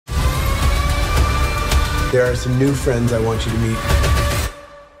There are some new friends I want you to meet.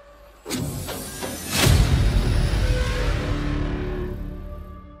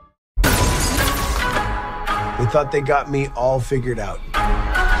 They thought they got me all figured out.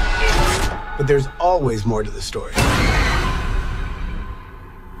 But there's always more to the story.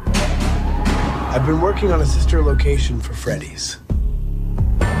 I've been working on a sister location for Freddy's.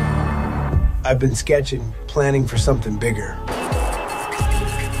 I've been sketching, planning for something bigger.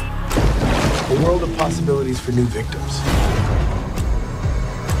 A world of possibilities for new victims.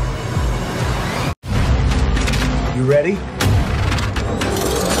 You ready?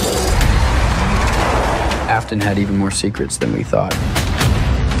 Afton had even more secrets than we thought.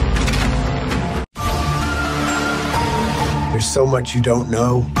 There's so much you don't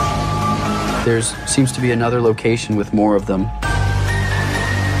know. There seems to be another location with more of them.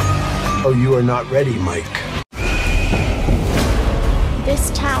 Oh, you are not ready, Mike.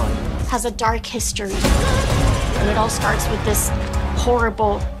 This town has a dark history. And it all starts with this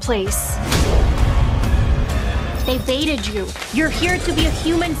horrible place. They baited you. You're here to be a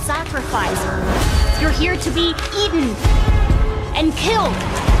human sacrifice. You're here to be eaten and killed.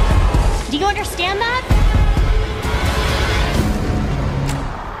 Do you understand that?